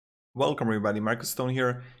Welcome everybody, Marcus Stone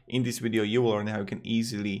here. In this video you will learn how you can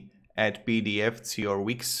easily add PDF to your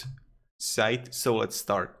Wix site. So let's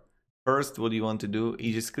start. First, what you want to do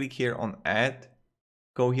is just click here on add,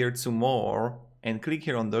 go here to more and click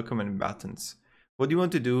here on document buttons. What you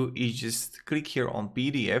want to do is just click here on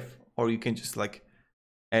PDF, or you can just like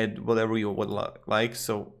add whatever you would like.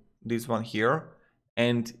 So this one here,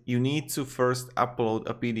 and you need to first upload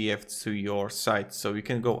a PDF to your site. So you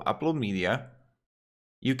can go upload media.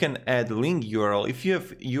 You can add link URL. If you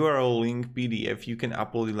have URL link PDF, you can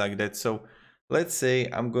upload it like that. So let's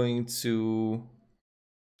say I'm going to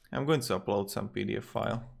upload some PDF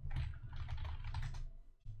file.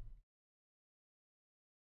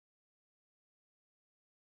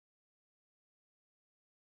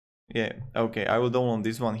 Yeah, okay, I will download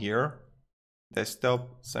this one here.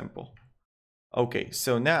 Desktop, sample. Okay,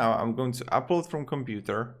 so now I'm going to upload from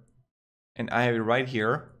computer and I have it right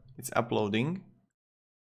here. It's uploading.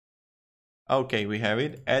 Okay, we have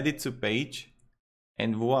it. Add it to page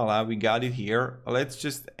and voila, we got it here. Let's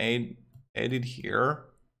just add it here.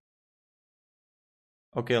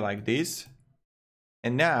 Okay, like this.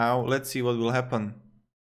 And now let's see what will happen.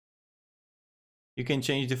 You can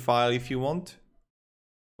change the file if you want,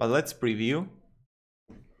 but let's preview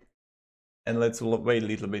and let's wait a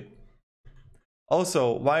little bit.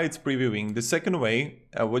 Also, while it's previewing, the second way,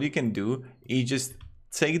 what you can do is just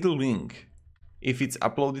take the link if it's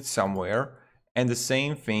uploaded somewhere, and the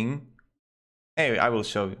same thing. Hey, I will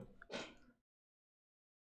show you.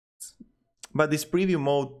 But this preview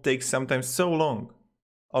mode takes sometimes so long.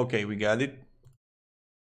 Okay, we got it.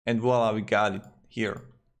 And voila, we got it here.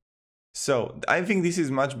 So I think this is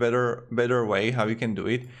much better way how you can do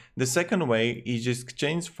it. The second way is just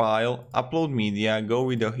change file, upload media, go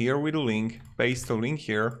with the here with the link, paste the link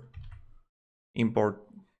here, import.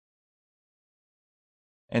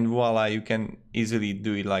 And voila, you can easily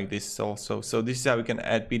do it like this also. So this is how you can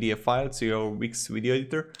add PDF file to your Wix video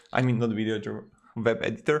editor. I mean, not video editor, web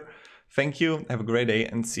editor. Thank you, have a great day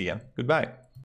and see ya. Goodbye.